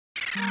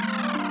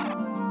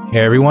Hey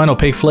everyone,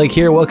 Opaque Flake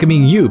here,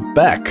 welcoming you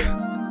back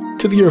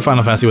to the year of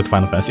Final Fantasy with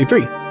Final Fantasy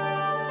 3.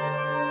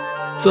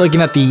 So looking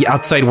at the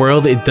outside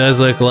world, it does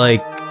look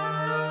like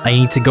I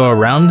need to go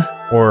around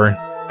or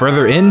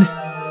further in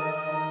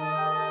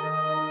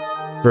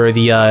for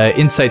the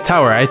inside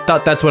tower. I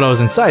thought that's what I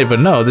was inside,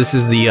 but no, this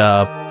is the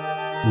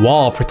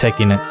wall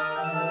protecting it.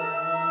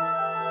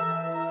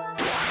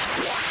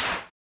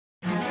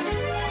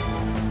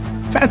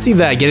 Fancy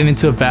that, getting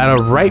into a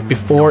battle right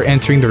before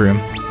entering the room.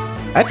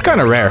 That's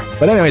kind of rare.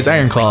 But anyways,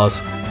 Iron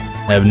Claws.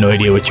 I have no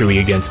idea what you're weak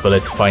against, but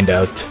let's find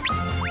out.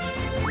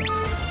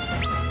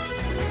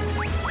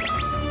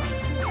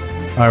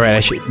 Alright, I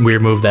should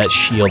remove that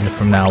shield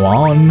from now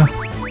on.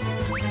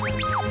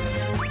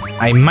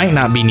 I might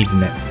not be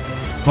needing it.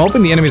 I'm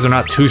hoping the enemies are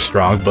not too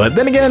strong, but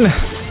then again, at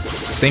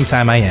the same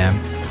time I am.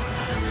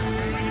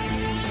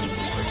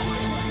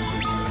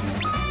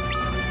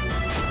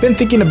 Been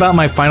thinking about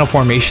my final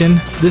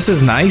formation. This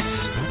is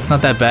nice. It's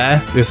not that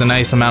bad. There's a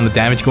nice amount of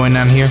damage going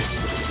on here.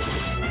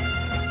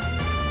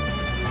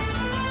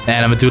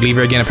 And I'm gonna do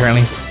Libra again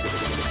apparently.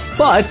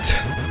 But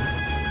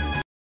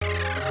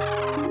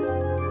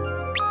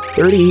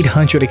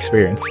 3,800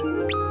 experience.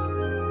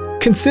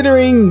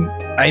 Considering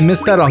I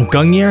missed out on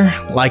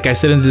Gungnir, like I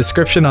said in the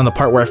description on the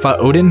part where I fought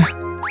Odin,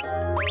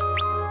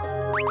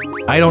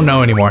 I don't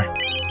know anymore.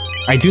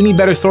 I do need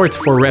better swords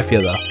for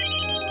Refia though.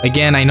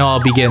 Again, I know I'll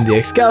be getting the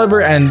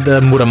Excalibur and the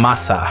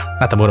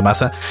Muramasa. Not the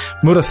Muramasa.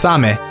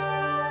 Murasame.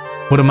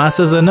 Muramasa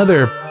is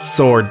another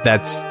sword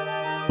that's...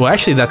 Well,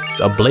 actually,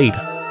 that's a blade.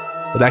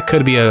 But that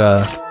could be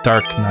a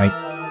Dark Knight.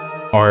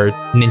 Or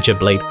Ninja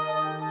Blade.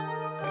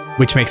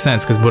 Which makes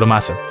sense, because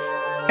Muramasa.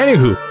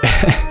 Anywho.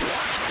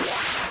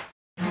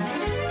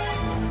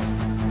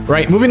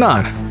 Right, moving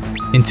on.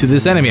 Into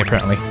this enemy,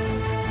 apparently.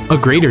 A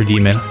greater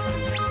demon.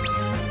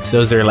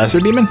 So is there a lesser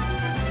demon?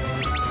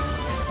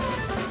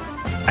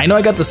 I know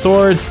I got the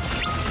swords.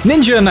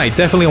 Ninja Knight,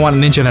 definitely want a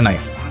Ninja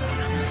Knight.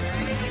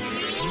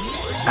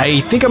 I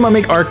think I'm gonna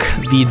make Arc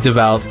the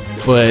Devout,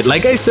 but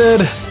like I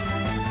said,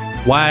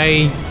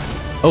 why?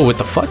 Oh, what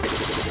the fuck?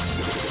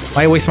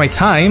 Why waste my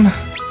time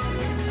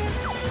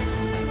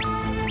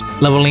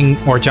leveling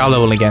or job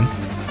level again?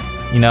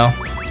 You know,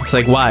 it's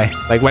like why?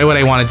 Like why would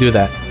I want to do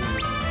that?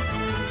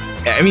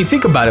 I mean,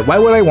 think about it. Why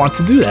would I want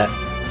to do that?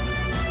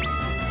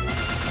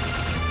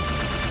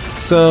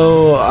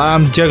 So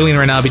I'm juggling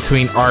right now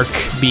between Arc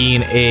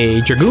being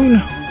a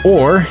Dragoon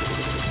or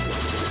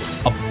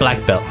a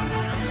Black Belt.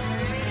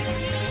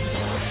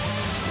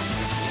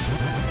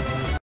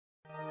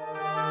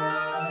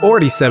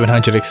 Already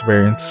 700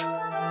 experience.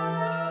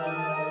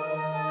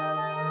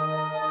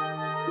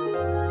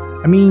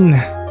 I mean,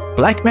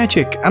 black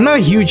magic. I'm not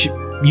a huge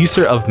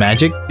user of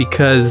magic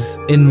because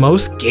in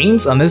most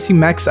games, unless you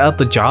max out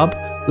the job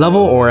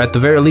level or at the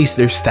very least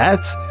their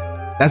stats,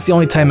 that's the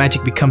only time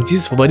magic becomes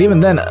useful, but even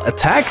then,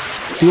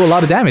 attacks do a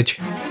lot of damage.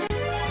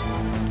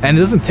 And it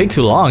doesn't take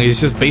too long,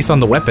 it's just based on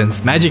the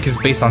weapons. Magic is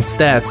based on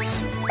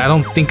stats. I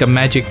don't think a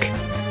magic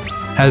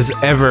has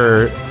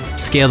ever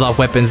scaled off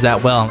weapons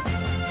that well.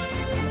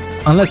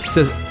 Unless it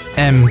says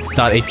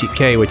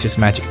M.ATK, which is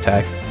magic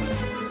attack.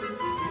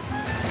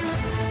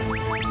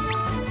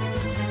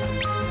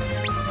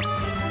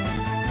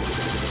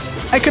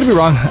 I could be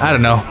wrong, I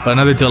don't know, but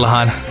another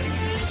Dullahan.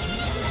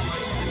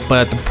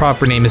 But the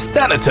proper name is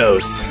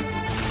Thanatos.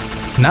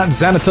 Not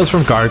Xanatos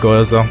from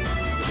Gargoyles though.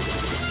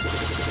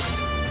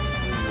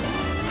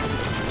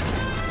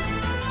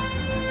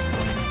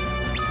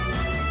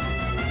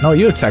 No,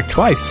 you attacked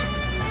twice.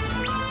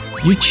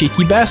 You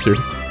cheeky bastard.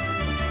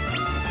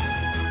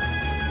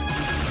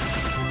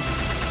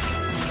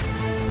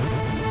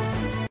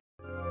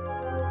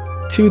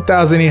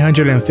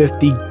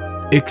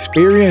 $2,850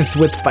 experience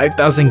with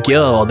 5,000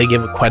 gil. They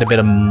give quite a bit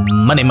of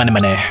money.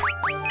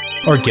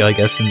 Or gil, I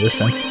guess, in this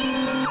sense.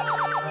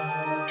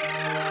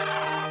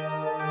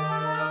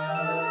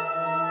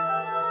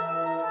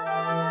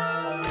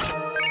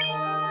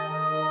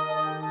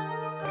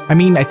 I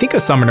mean, I think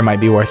a summoner might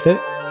be worth it.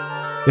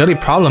 The only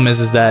problem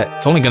is that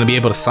it's only going to be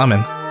able to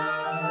summon.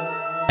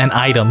 And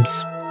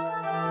items.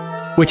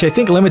 Which I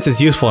think limits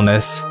its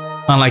usefulness.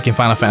 Unlike in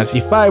Final Fantasy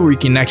V, where you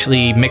can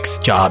actually mix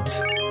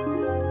jobs.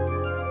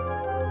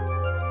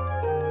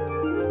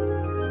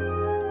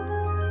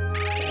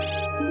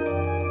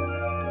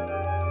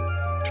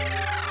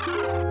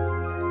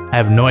 I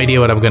have no idea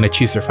what I'm gonna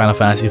choose for Final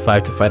Fantasy V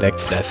to fight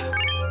Xdeath.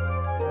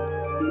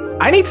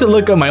 I need to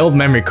look up my old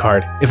memory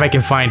card, if I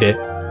can find it.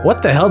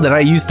 What the hell did I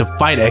use to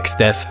fight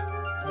Xdeath?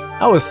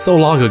 That was so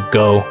long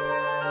ago.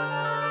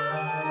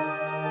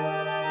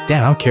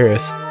 Damn, I'm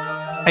curious.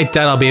 I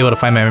doubt I'll be able to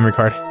find my memory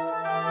card.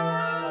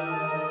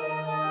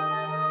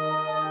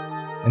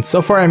 And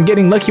so far I'm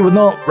getting lucky with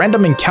no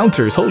random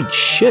encounters. Holy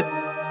shit.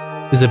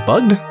 Is it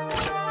bugged?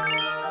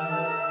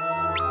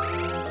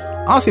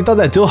 I honestly thought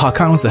that dual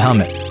Hakan was the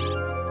helmet.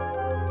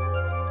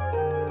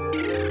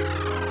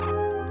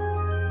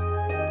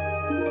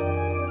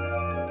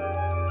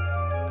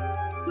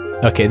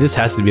 Okay, this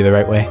has to be the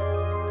right way.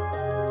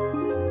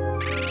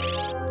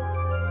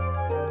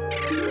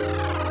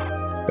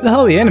 Where the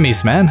hell are the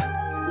enemies, man?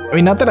 I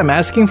mean, not that I'm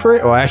asking for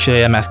it. Well,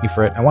 actually, I'm asking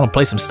for it. I want to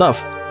play some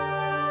stuff.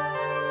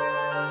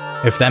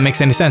 If that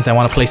makes any sense, I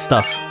want to play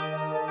stuff.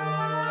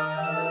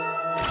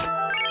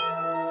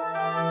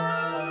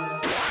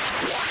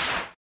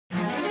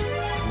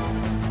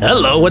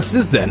 Hello, what's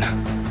this then?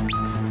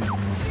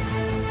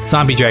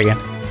 Zombie dragon.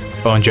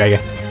 Bone dragon.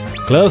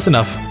 Close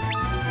enough.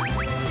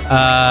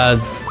 I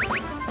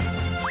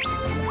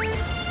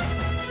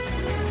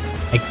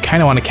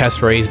kind of want to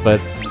cast Raise, but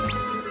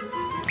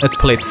let's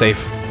play it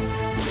safe.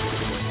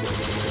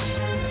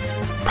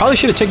 Probably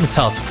should have checked its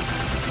health.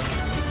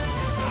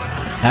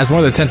 Has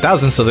more than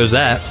 10,000, so there's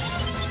that.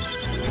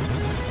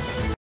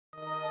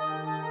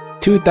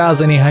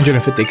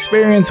 2,850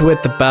 experience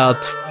with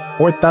about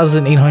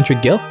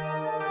 4,800 gil.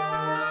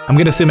 I'm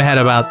gonna assume it had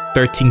about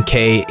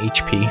 13k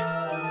HP.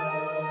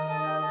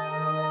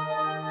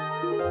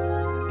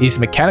 These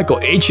mechanical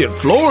ancient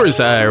floors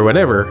or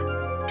whatever.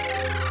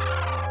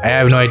 I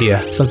have no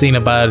idea. Something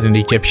about an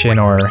Egyptian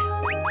or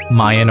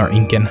Mayan or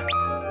Incan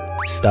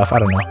stuff. I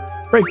don't know.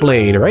 Break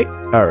blade, right?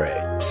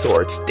 Alright.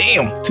 Swords.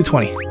 Damn!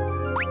 220.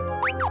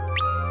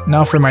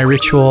 Now for my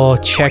ritual,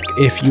 check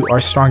if you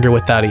are stronger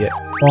without it.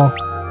 Well,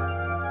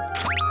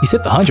 he's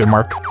hit the 100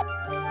 mark.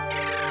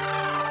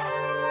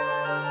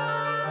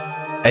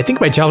 I think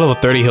by job level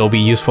 30 he'll be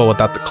useful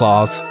without the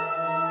claws.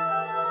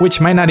 Which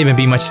might not even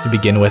be much to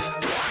begin with.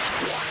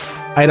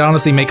 I'd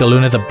honestly make a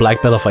Luna the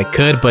black belt if I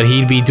could, but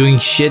he'd be doing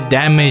shit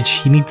damage.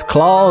 He needs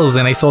claws,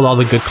 and I sold all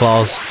the good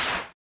claws.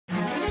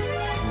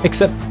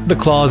 Except the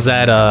claws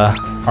that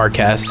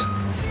Arcas.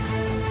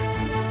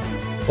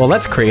 Well,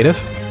 that's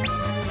creative.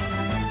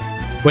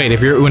 Wait,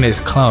 if you're Una's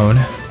clone.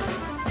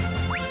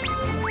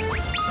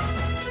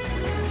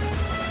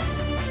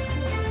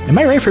 Am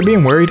I right for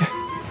being worried?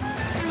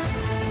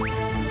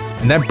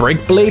 And that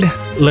break blade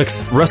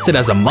looks rusted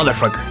as a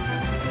motherfucker.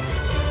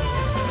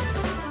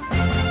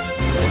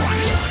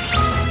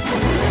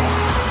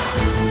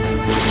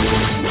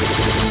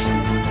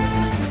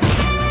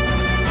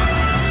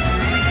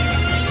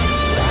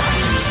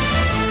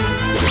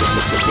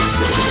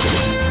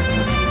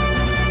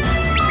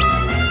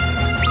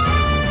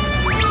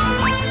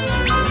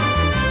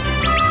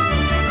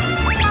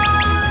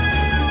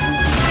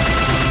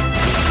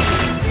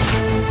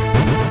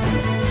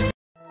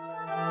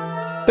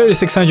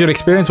 $3,600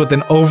 experience with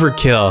an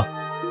overkill.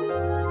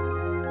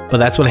 But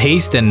that's what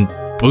haste and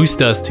boost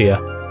does to you.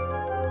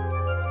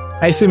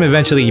 I assume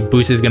eventually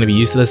boost is going to be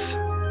useless.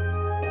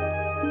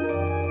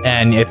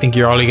 And I think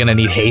you're only going to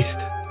need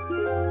haste.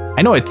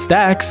 I know it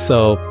stacks,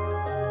 so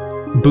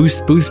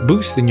boost, boost,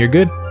 boost, and you're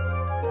good.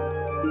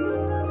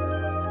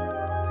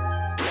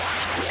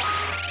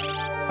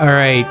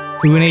 Alright,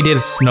 Une did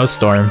a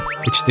snowstorm,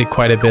 which did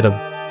quite a bit of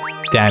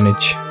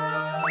damage.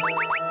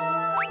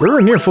 We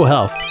were near full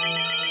health.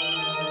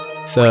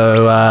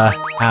 So,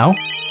 ow.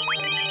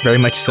 Very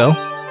much so.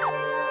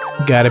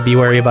 Gotta be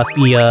wary about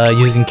the,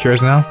 using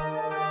cures now.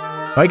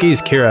 I can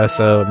use Kira,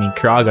 so, I mean,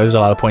 Kiraga, there's a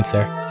lot of points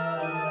there.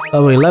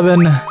 Level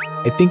 11,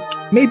 I think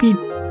maybe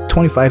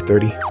 25,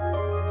 30.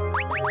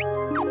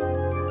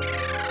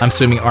 I'm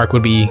assuming Arc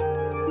would be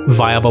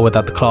viable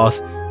without the claws.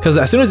 Because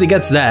as soon as it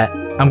gets that,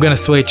 I'm gonna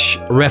switch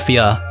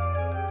Refia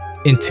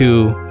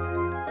into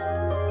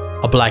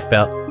a black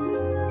belt.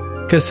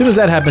 Because as soon as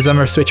that happens, I'm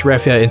gonna switch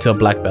Refia into a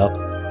black belt.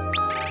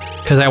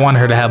 Because I want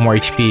her to have more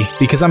HP.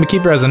 Because I'm gonna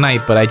keep her as a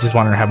knight, but I just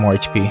want her to have more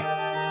HP.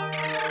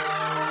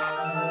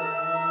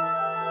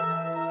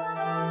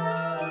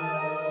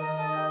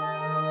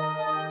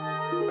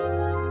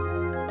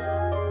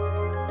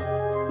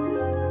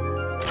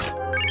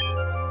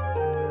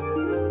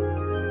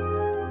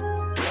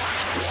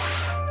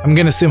 I'm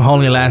gonna assume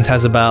Holy Lands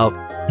has about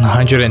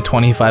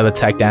 125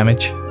 attack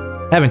damage.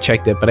 I haven't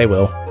checked it, but I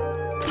will.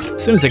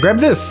 As soon as I grab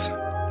this.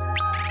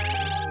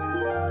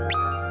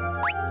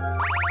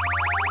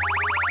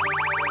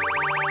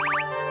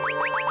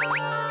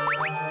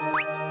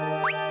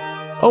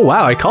 Oh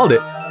wow, I called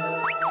it.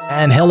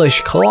 And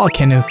Hellish Claw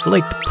can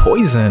inflict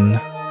poison.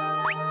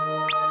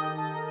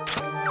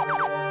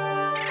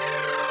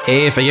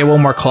 Hey, if I get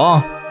one more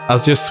claw, I'll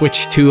just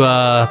switch to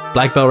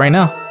black belt right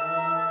now.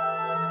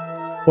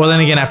 Well, then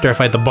again, after I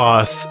fight the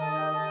boss,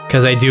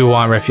 because I do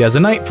want Refia as a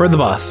knight for the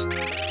boss.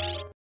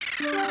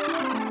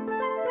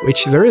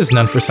 Which there is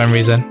none for some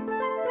reason.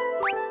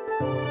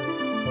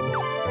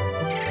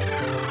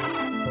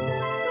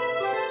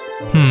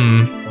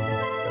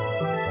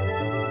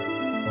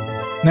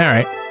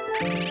 Alright.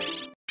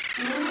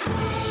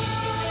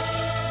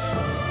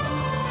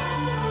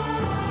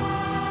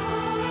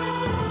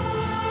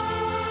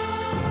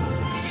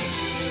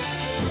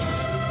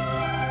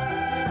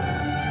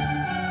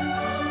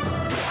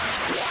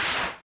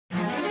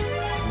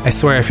 I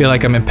swear I feel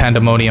like I'm in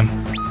Pandemonium.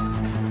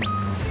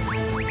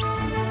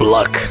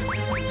 Bluck.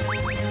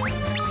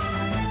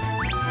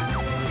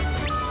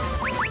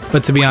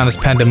 But to be honest,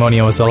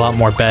 Pandemonium was a lot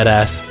more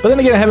badass. But then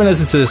again, I haven't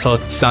listened to this whole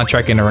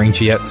soundtrack in arrange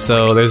yet,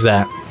 so there's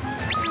that.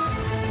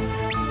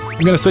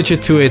 I'm gonna switch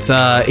it to its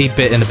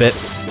 8-bit in a bit.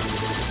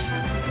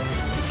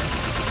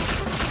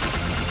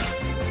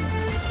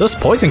 Those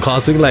poison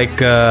claws look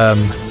like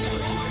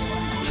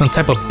some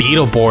type of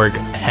Beetleborg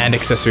hand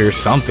accessory or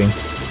something.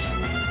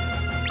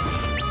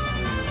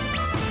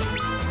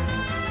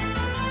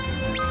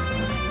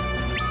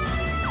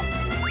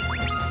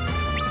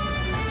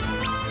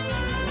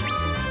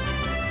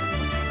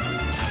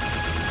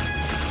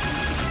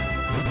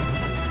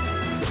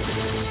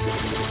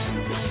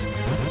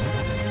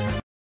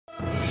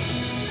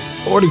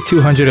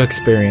 $4,200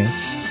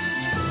 experience.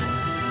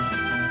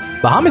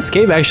 Bahamut's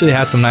Cave actually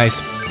has some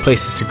nice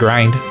places to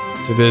grind,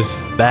 so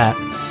there's that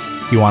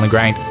if you want to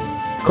grind.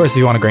 Of course, if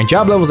you want to grind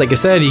job levels, like I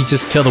said, you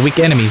just kill the weak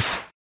enemies.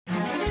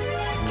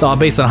 It's all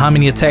based on how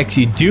many attacks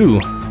you do.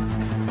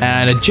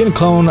 And a Jin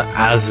clone,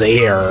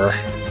 Azer,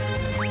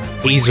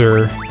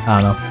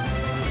 I don't know.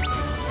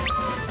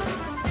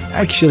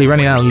 Actually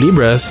running out of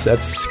Libras,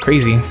 that's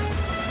crazy.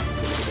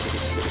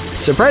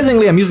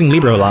 Surprisingly, I'm using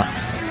Libra a lot.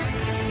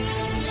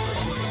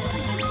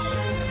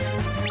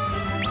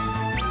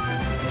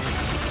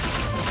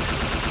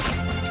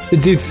 The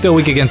dude's still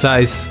weak against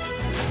ice.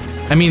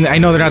 I mean, I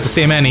know they're not the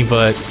same enemy,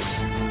 but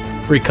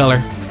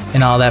recolor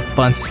and all that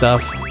fun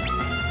stuff.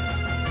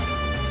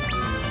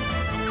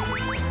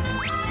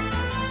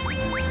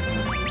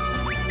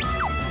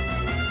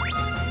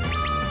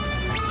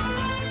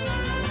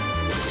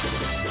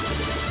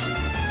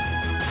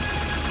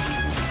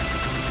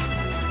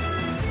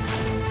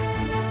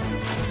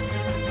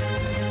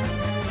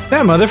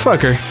 That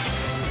motherfucker.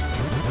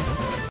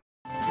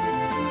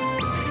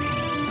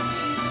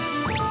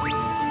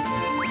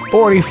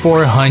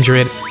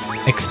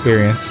 $4,400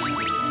 experience.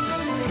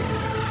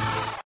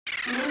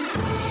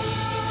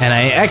 And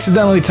I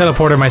accidentally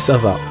teleported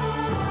myself up.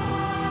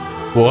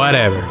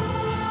 Whatever.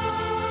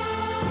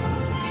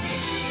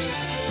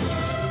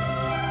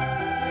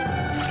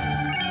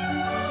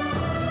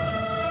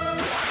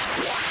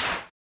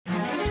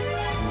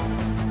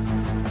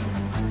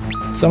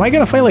 So am I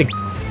gonna fight like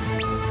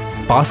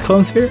boss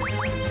clones here?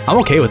 I'm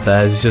okay with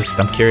that, it's just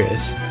I'm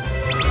curious.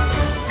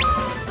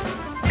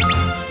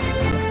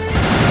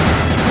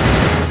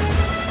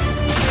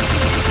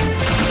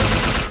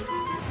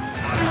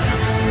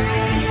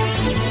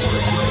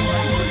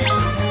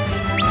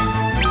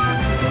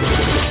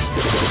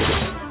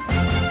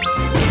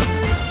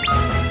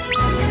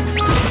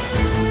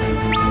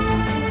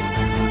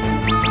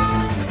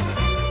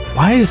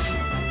 Why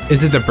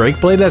is it the break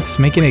blade that's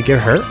making it get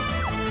hurt?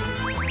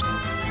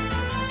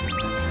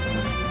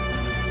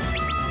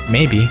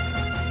 Maybe.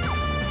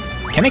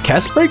 Can it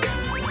cast break?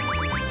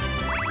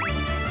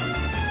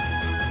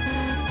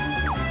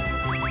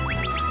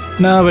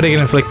 No, but it can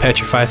inflict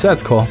petrify, so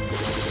that's cool.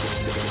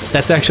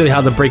 That's actually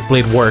how the break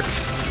blade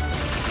works.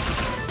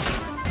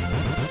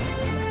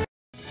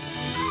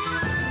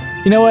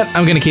 You know what?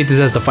 I'm gonna keep this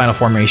as the final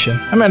formation.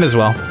 I might as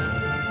well.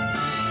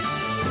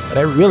 But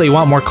I really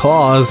want more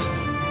claws.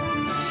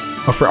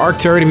 Or for Arc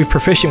to already be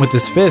proficient with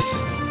his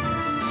fists.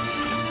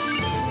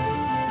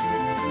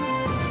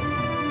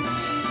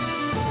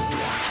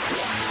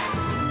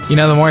 You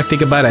know, the more I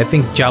think about it, I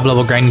think job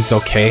level grinding's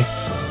okay.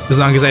 As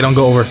long as I don't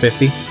go over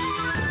 50.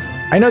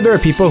 I know there are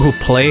people who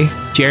play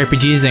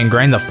JRPGs and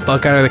grind the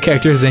fuck out of the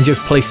characters and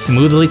just play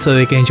smoothly so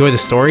they can enjoy the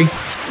story.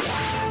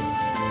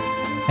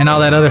 And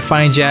all that other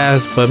fine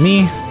jazz, but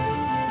me,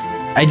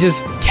 I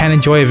just can't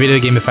enjoy a video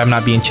game if I'm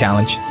not being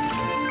challenged.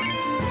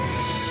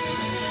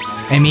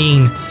 I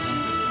mean,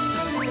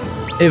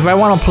 if I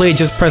want to play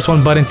just press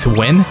one button to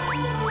win,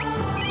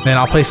 then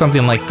I'll play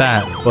something like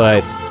that, but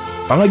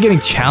if I'm not getting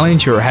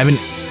challenged or having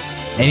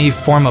any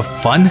form of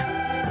fun,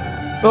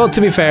 well, to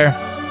be fair,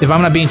 if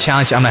I'm not being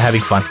challenged, I'm not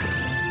having fun.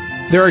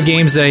 There are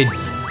games that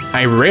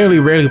I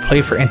rarely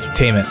play for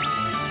entertainment.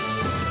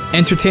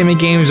 Entertainment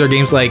games are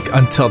games like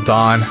Until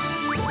Dawn,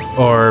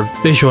 or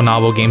visual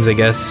novel games, I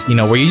guess, you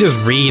know, where you just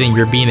read and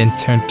you're being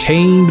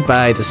entertained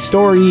by the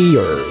story,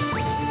 or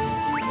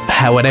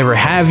whatever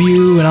have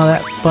you, and all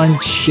that fun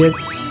shit.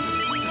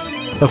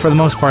 But for the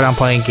most part, I'm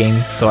playing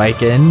games so I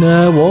can,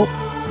 well,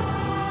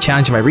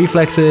 challenge my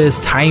reflexes,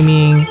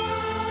 timing,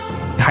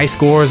 high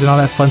scores, and all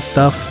that fun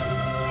stuff.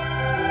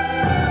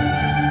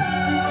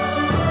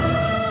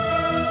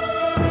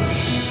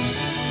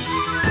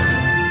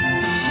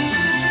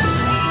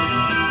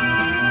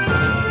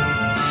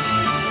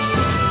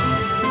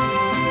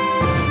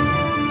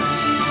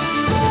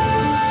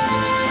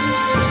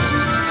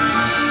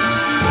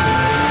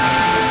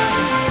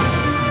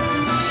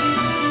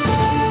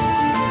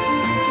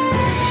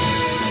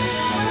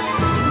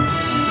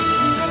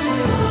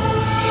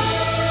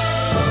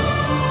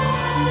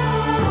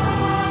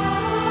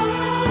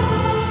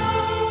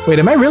 Wait,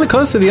 am I really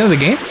close to the end of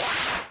the game?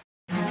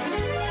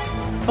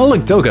 Oh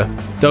look, Doga.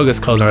 Doga's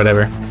clone or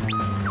whatever.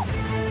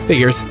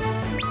 Figures.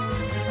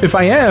 If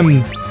I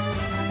am...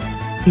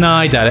 No,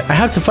 I doubt it. I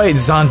have to fight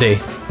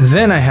Xande.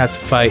 Then I have to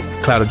fight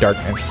Cloud of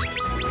Darkness.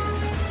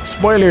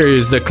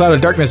 Spoilers, the Cloud of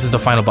Darkness is the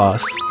final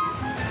boss.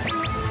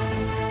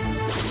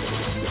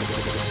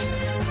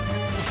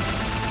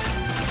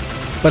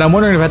 But I'm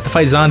wondering if I have to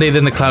fight Xande,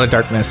 then the Cloud of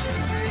Darkness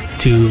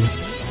to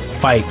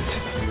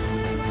fight.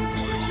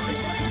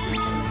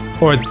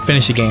 Or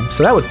finish the game,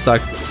 so that would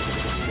suck.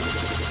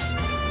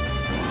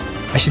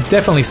 I should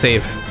definitely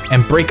save.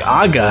 And break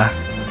Aga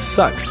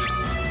sucks.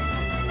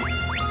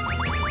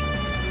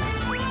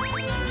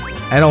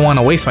 I don't want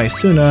to waste my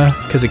Suna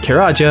because of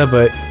Kiraja,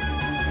 but...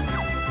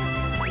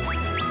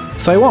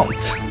 So I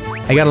won't.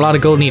 I got a lot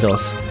of gold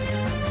needles.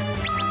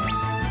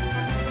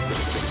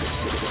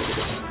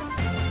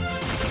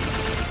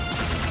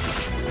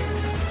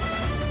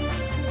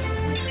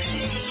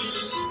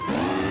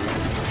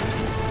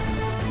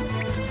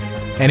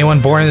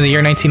 Anyone born in the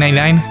year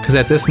 1999? Because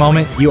at this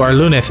moment, you are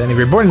Lunith, and if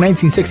you're born in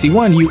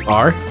 1961, you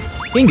are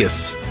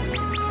Ingus.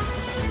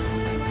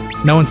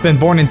 No one's been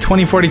born in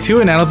 2042,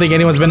 and I don't think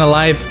anyone's been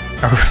alive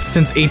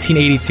since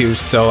 1882,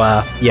 so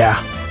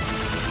yeah.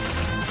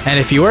 And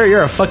if you were,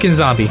 you're a fucking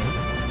zombie.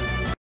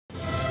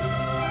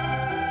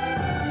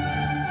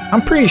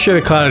 I'm pretty sure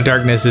the Cloud of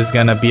Darkness is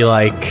gonna be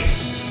like...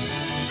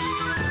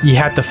 You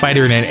have to fight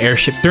her in an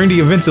airship during the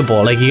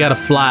Invincible, like you gotta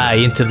fly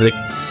into the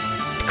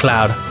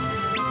cloud.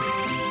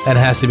 That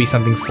has to be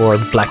something for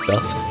black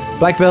belts.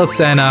 Black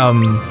belts and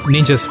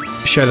ninjas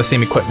share the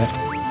same equipment.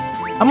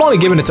 I'm only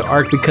giving it to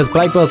Arc because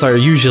black belts are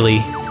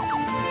generally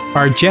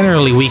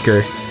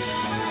weaker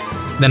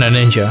than a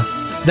ninja.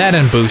 That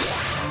and boost.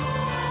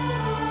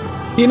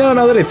 You know,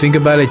 now that I think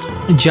about it,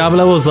 job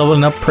levels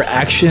leveling up per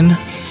action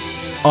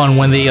on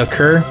when they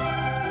occur,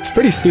 it's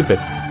pretty stupid.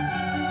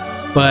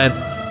 But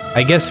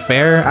I guess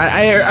fair?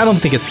 I don't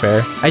think it's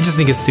fair. I just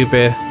think it's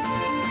stupid.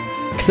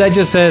 Because that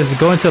just says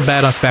go into a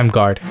battle and spam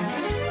guard.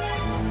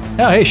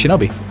 Oh, hey,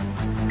 Shinobi.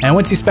 And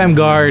once you spam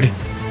guard,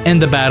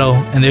 end the battle,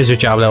 and there's your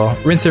job level.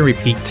 Rinse and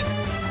repeat.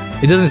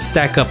 It doesn't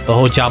stack up the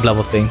whole job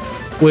level thing,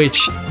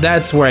 which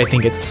that's where I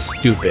think it's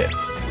stupid.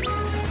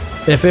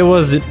 If it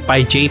was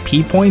by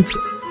JP points,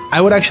 I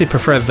would actually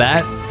prefer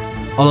that,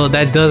 although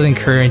that does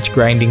encourage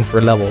grinding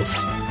for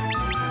levels.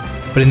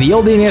 But in the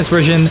old NES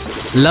version,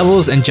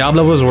 levels and job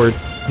levels were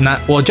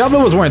not, well, job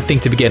levels weren't a thing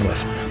to begin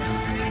with.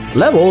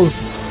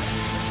 Levels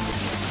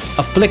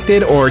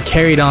afflicted or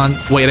carried on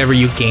whatever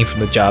you gain from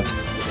the jobs.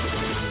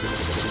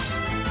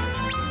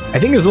 I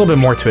think there's a little bit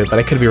more to it, but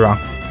I could be wrong.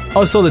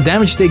 Also, the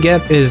damage they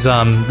get is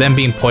them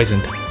being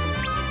poisoned.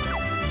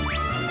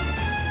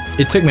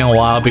 It took me a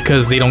while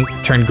because they don't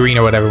turn green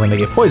or whatever when they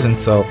get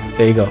poisoned, so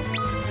there you go.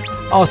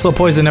 Also,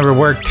 poison never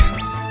worked.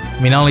 I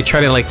mean, I only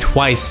tried it like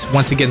twice.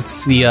 Once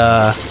against the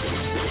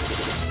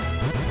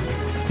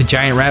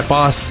giant rat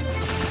boss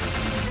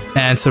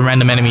and some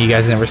random enemy you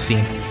guys never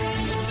seen.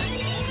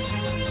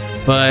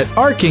 But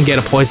Arc can get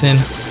a poison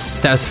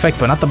status effect,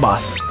 but not the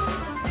boss.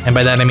 And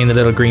by that I mean the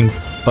little green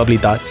bubbly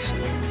dots.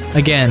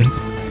 Again,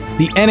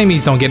 the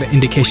enemies don't get an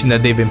indication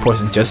that they've been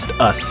poisoned, just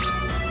us.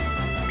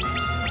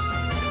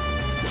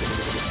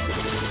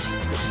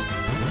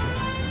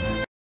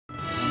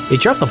 They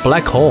dropped a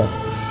black hole.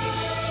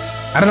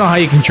 I don't know how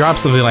you can drop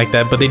something like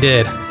that, but they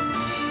did.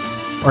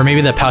 Or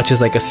maybe the pouch is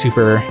like a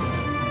super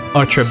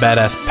ultra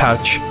badass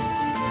pouch.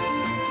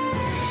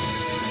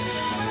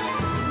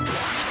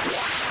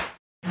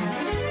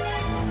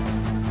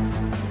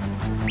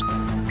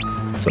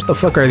 So what the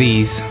fuck are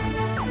these?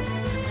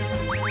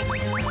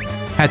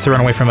 Had to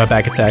run away from a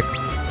back attack.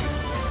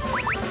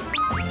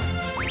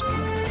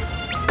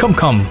 Come,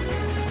 come.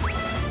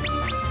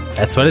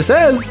 That's what it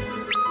says.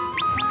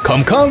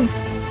 Come, come.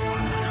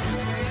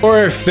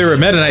 Or if they were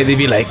Meta Knight, they'd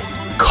be like,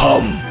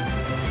 come,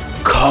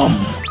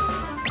 come.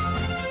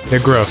 They're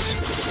gross.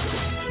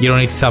 You don't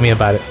need to tell me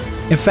about it.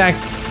 In fact,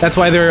 that's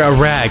why they're a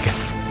rag.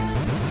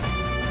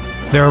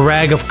 They're a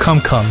rag of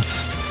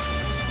cum-cums.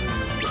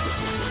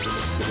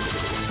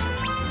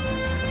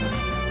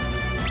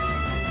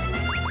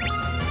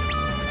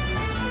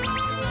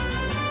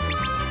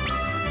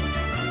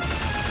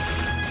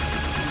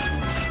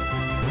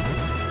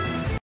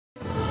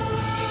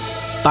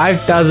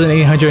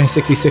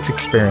 $5,866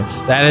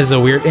 experience. That is a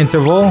weird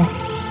interval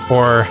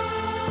or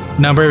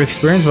number of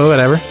experience, but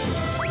whatever.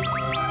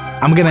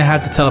 I'm gonna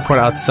have to teleport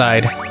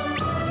outside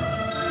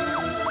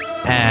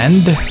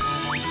and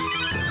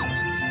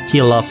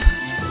heal up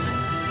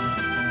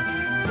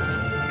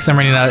because I'm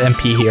running out of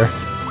MP here.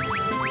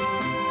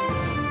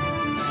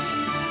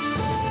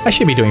 I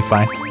should be doing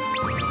fine.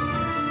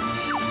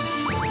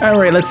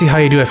 Alright, let's see how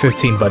you do at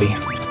 15, buddy.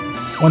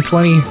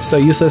 120, so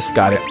useless,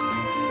 got it.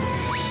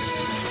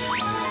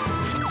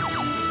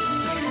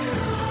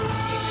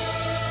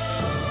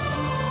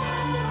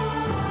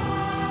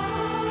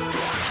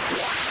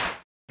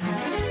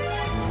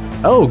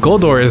 Oh,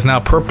 Goldor is now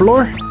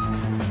Purplor?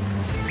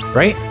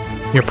 Right?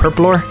 You're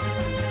Purplor?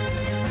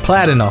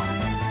 Platinum.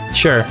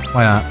 Sure,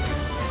 why not?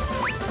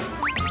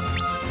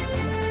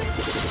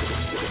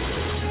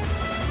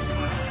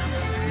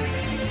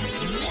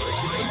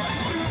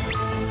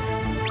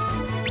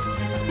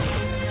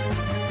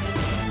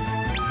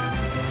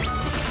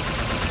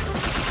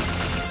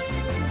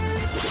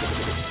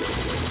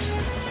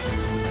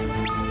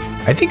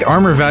 I think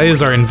armor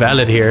values are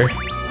invalid here.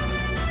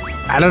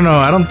 I don't know,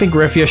 I don't think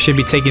Refia should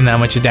be taking that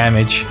much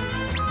damage.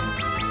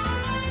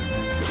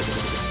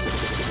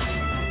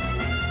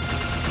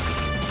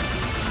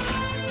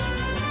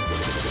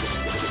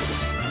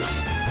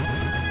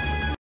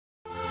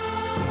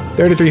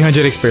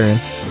 $3,300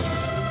 experience.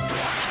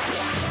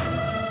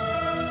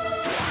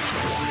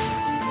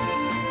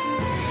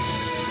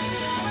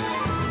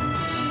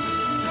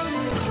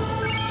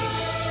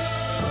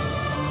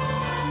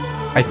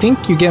 I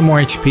think you get more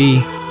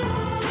HP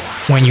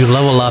when you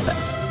level up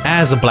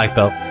as a black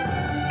belt.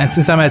 And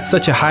since I'm at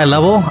such a high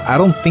level, I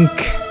don't think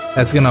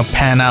that's gonna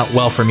pan out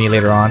well for me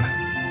later on.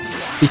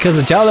 Because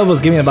the job level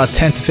is giving me about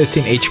 10 to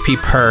 15 HP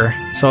per,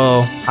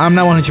 so I'm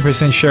not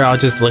 100% sure, I'll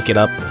just look it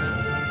up.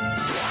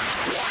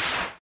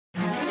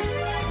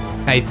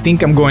 I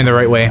think I'm going the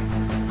right way.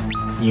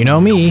 You know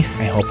me,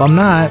 I hope I'm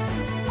not.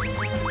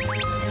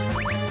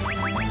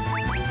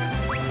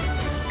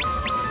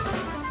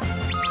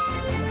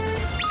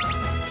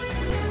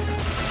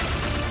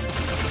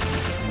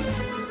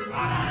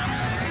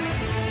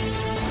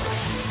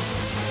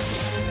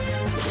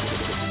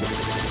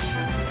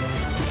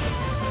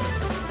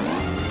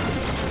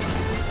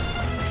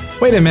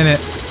 Wait a minute.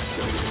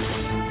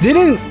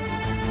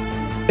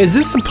 Is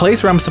this some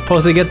place where I'm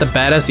supposed to get the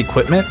badass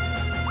equipment?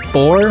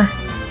 Or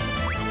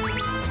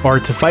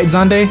to fight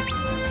Xande?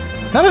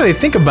 Now that I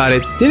think about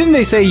it, didn't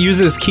they say use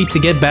this key to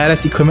get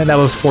badass equipment that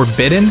was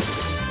forbidden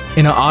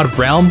in an odd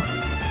realm?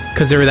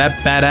 Because they were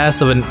that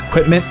badass of an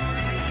equipment?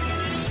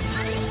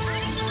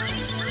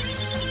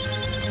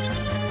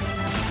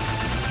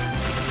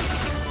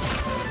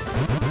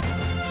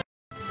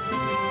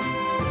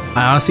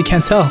 I honestly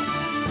can't tell,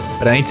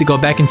 but I need to go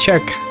back and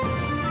check.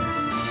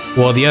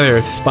 Well, the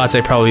other spots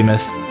I probably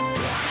missed.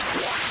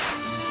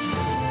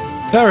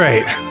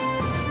 Alright.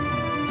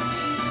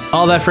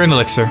 All that for an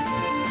elixir.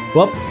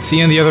 Well, see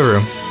you in the other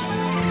room.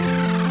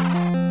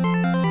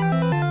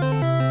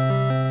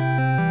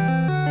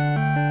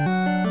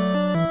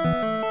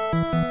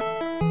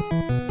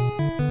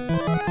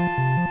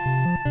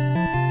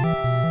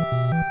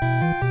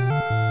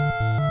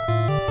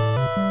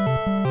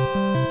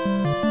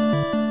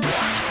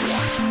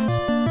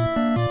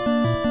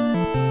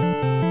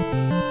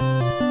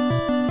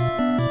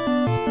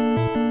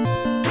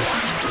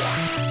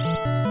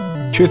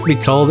 Truth be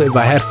told, if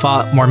I had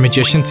fought more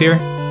magicians here,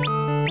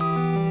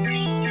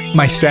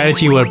 my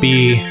strategy would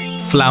be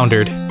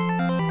floundered.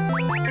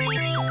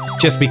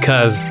 Just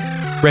because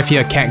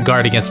Refia can't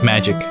guard against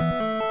magic.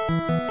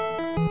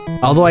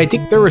 Although I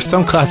think there were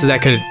some classes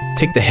that could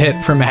take the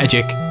hit for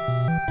magic.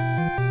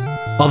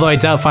 Although I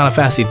doubt Final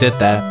Fantasy did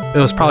that. It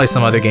was probably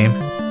some other game.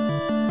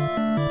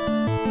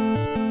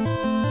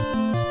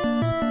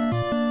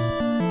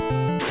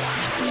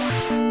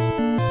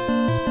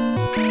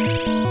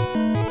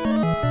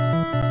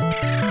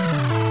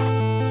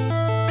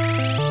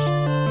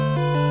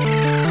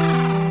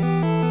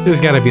 There's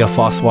gotta be a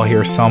false wall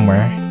here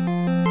somewhere.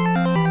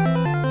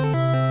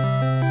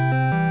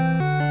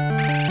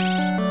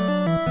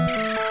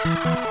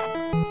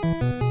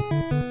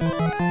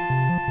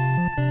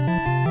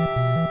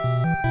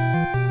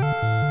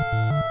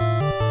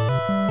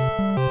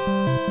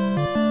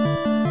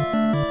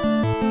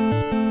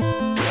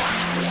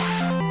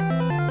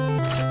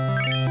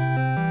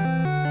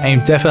 I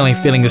am definitely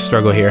feeling the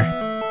struggle here.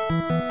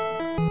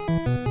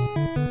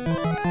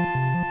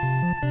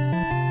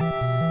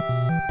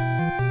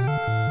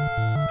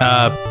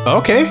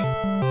 Okay.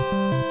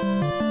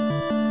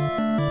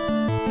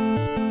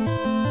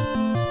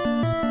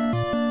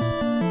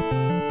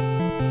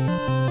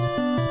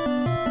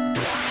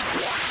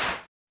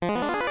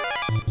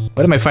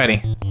 What am I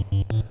fighting?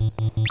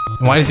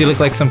 And why does he look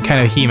like some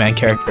kind of He-Man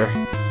character?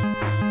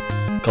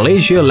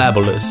 Galatia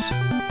Labulus.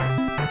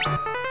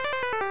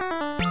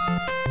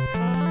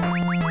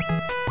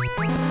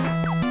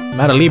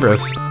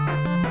 Matalibras.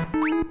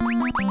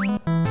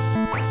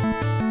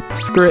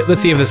 Screw it,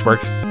 let's see if this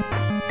works.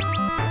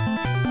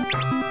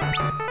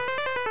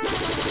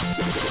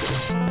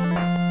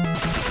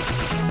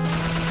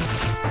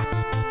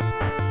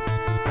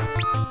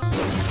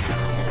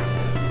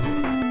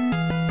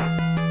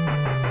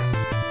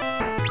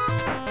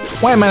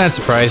 Why am I not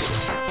surprised?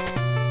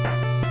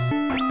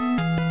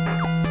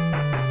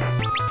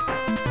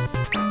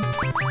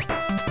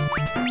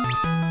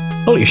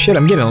 Holy shit,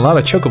 I'm getting a lot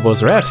of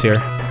Chocobo's rafts here.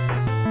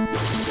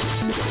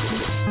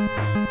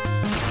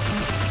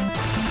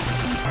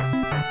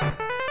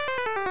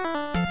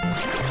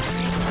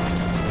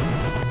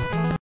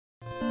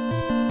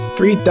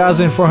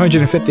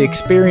 $3,450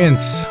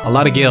 experience. A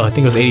lot of Gale, I think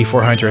it was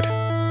 8,400.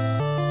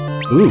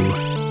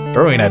 Ooh,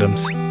 throwing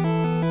items.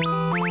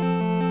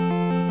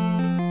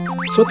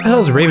 So what the hell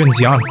is Raven's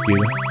Yawn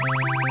do?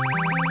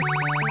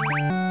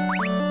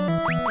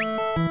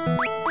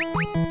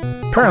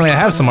 Apparently I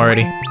have some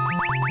already.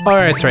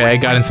 Alright, that's right, I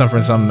got in some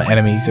from some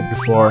enemies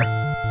before.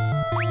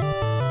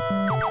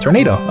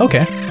 Tornado,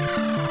 okay.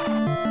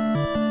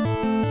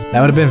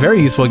 That would have been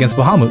very useful against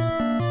Bahamut.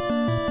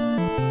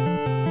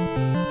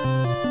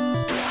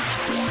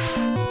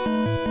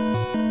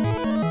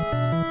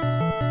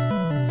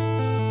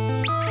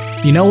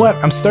 You know what?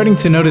 I'm starting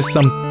to notice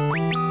some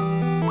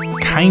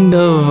kind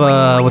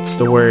of, what's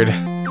the word?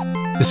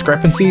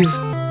 Discrepancies.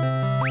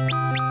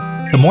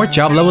 The more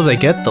job levels I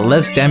get, the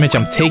less damage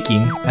I'm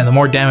taking, and the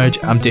more damage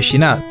I'm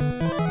dishing out.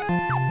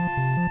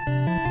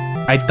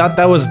 I thought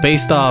that was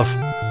based off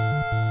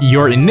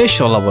your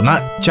initial level,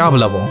 not job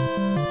level.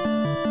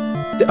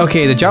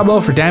 Okay, the job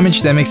level for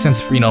damage, that makes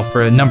sense, you know,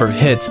 for a number of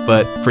hits,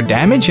 but for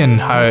damage and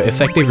how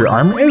effective your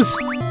armor is?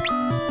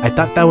 I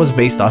thought that was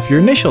based off your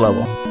initial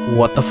level.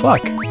 What the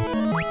fuck?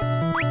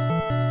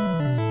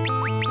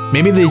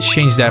 Maybe they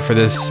changed that for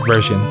this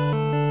version.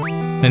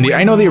 And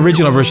I know the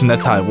original version,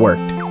 that's how it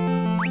worked.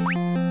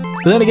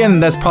 But then again,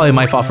 that's probably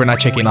my fault for not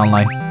checking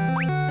online.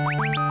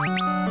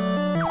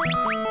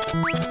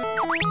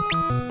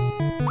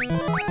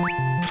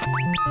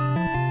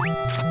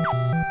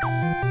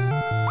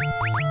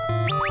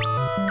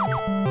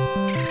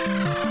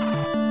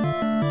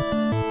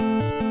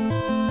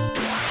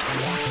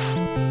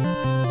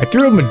 I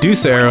threw a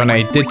Medusa arrow and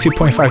I did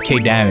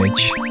 2.5k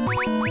damage.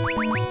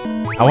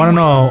 I want to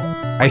know,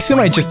 I assume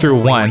I just threw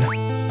one.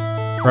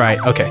 Right,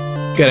 okay.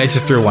 Good, I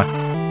just threw one.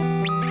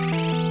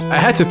 I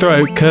had to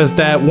throw it because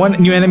that one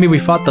new enemy we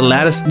fought, the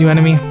lattice new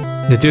enemy,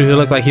 the dude who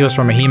looked like he was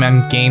from a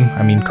He-Man game,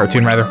 I mean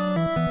cartoon rather.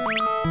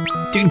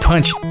 Dude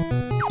punched.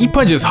 He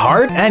punches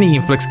hard and he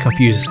inflicts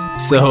confuse.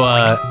 So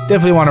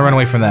definitely want to run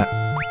away from that.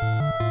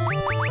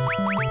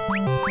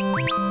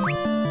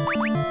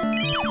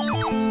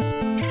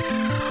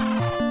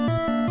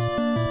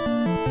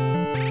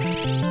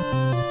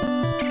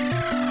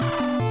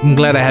 I'm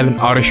glad I have an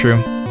auto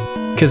shroom,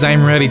 because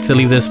I'm ready to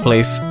leave this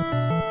place.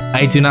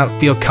 I do not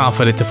feel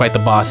confident to fight the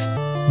boss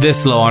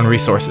this low on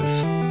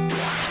resources.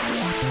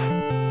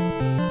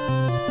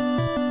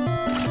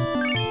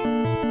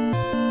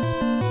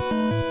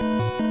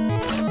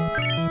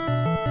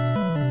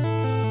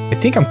 I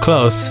think I'm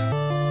close.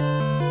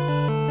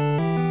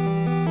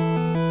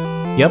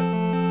 Yep,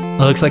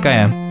 it looks like I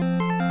am.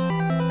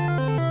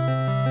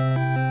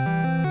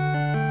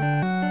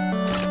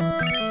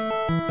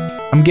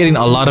 I'm getting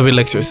a lot of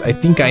elixirs. I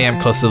think I am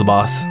close to the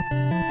boss.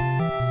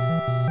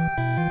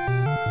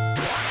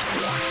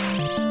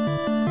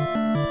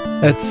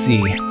 Let's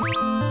see.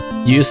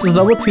 Uses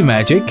level 2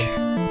 magic.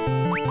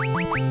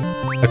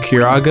 A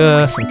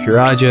Curaga, some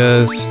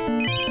Curajas.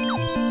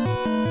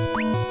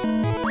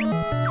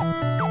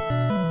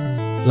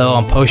 Low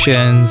on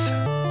potions.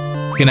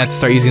 Gonna have to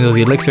start using those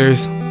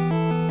elixirs.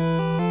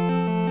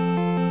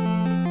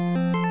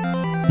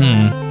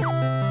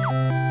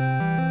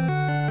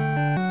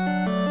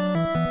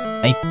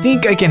 I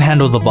think I can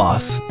handle the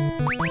boss.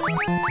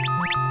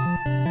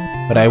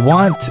 But I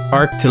want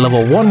Arc to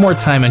level one more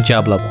time in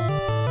job level.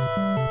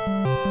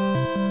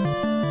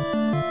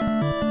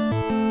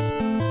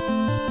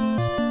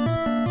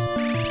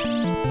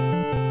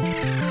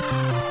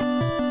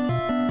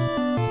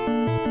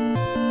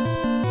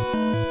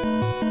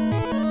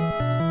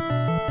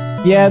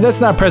 Yeah,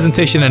 that's not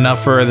presentation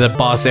enough for the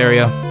boss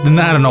area. Then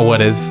I don't know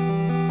what is.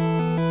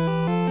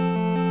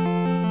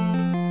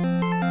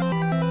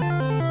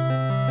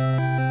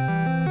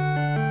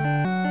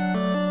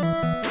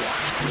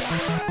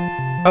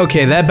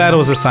 Okay, that battle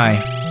was a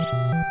sign.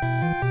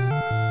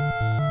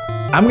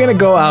 I'm gonna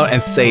go out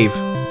and save.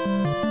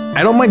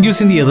 I don't mind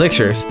using the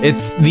elixirs.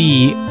 It's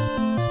the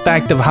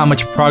fact of how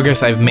much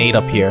progress I've made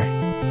up here.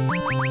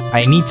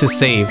 I need to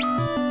save.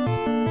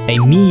 I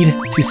need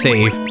to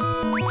save.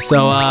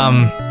 So,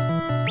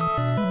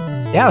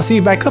 yeah, I'll see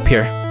you back up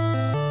here.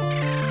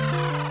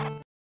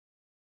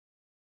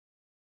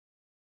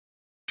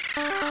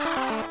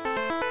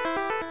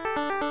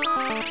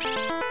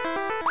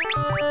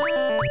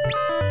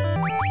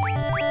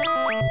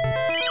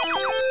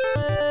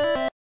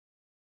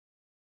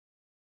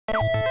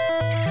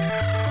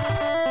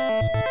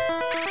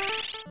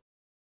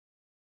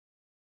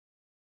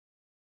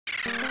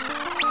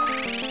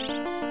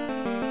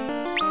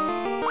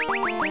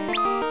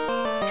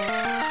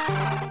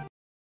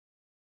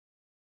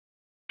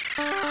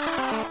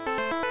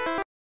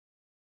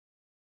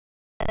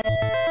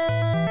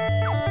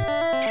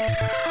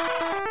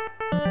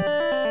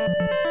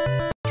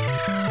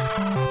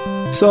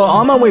 So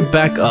on my way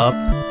back up,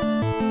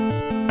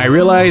 I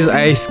realized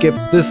I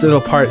skipped this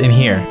little part in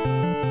here.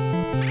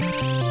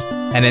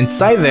 And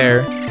inside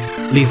there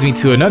leads me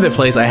to another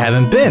place I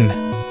haven't been.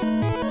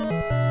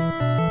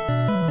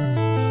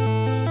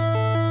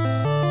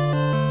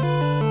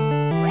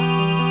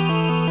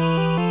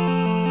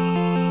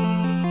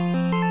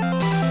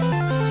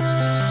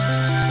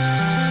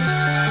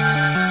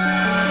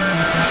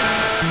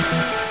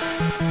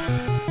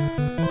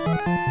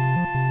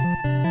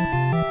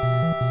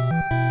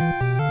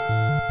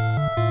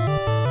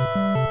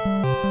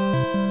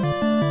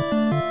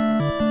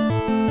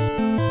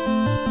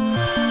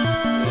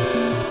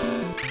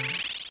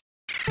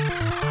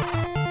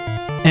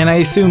 And I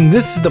assume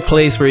this is the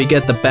place where you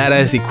get the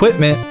badass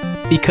equipment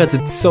because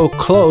it's so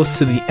close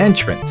to the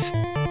entrance.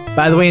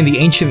 By the way, in the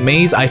ancient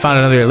maze, I found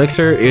another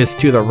elixir. It's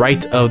to the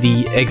right of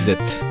the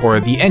exit,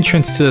 or the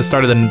entrance to the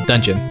start of the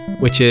dungeon,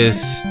 which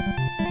is...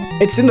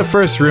 it's in the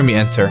first room you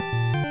enter.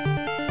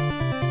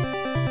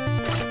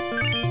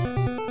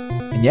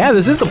 And yeah,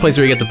 this is the place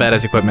where you get the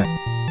badass equipment.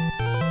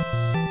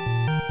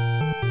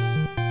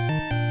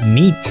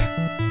 Neat.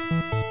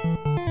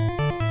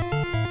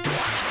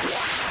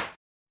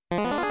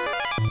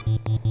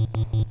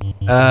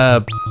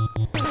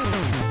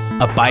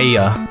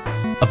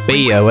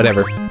 Abaya,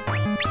 whatever.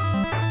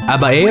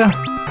 Abaea?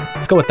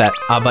 Let's go with that.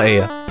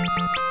 Abaea.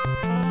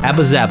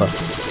 Abba Zaba.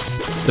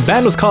 The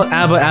band was called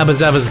Abba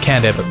Zaba's the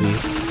Candy, I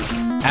believe.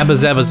 Abba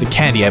Zaba's the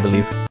Candy, I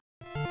believe.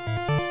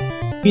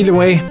 Either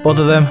way, both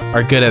of them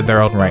are good at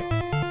their own right.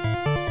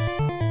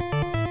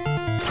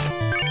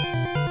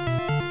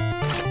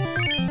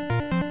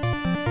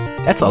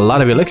 That's a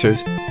lot of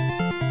elixirs.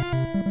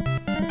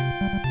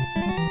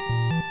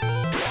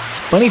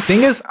 Funny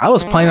thing is, I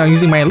was planning on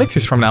using my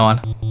elixirs from now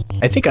on.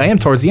 I think I am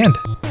towards the end.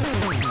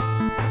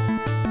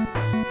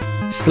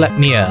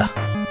 Slepnia.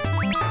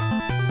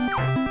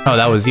 Oh,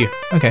 that was you.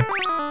 Okay.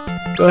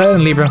 Go ahead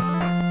and Libra.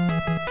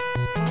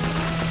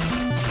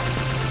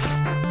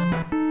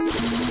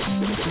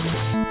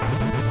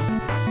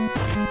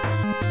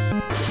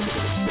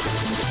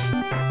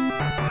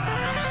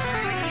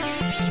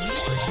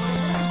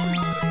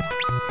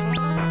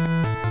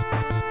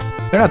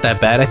 They're not that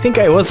bad. I think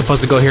I was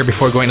supposed to go here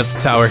before going up the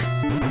tower.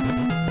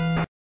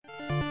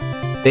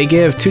 They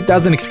give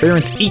 2,000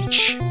 experience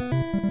each.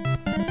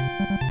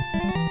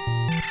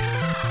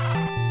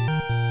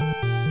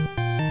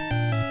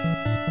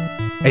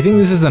 I think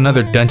this is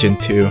another dungeon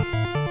too.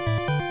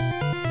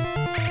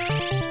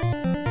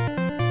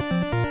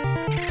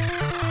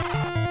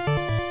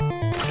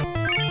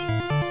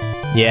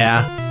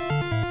 Yeah.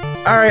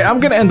 Alright, I'm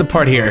gonna end the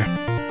part here.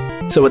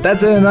 So with that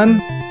said and done,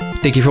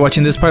 thank you for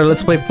watching this part of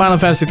Let's Play Final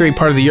Fantasy III,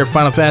 part of the year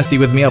Final Fantasy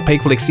with me,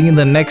 Opaque. Flake. See you in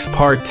the next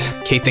part.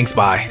 Okay, thanks,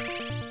 bye.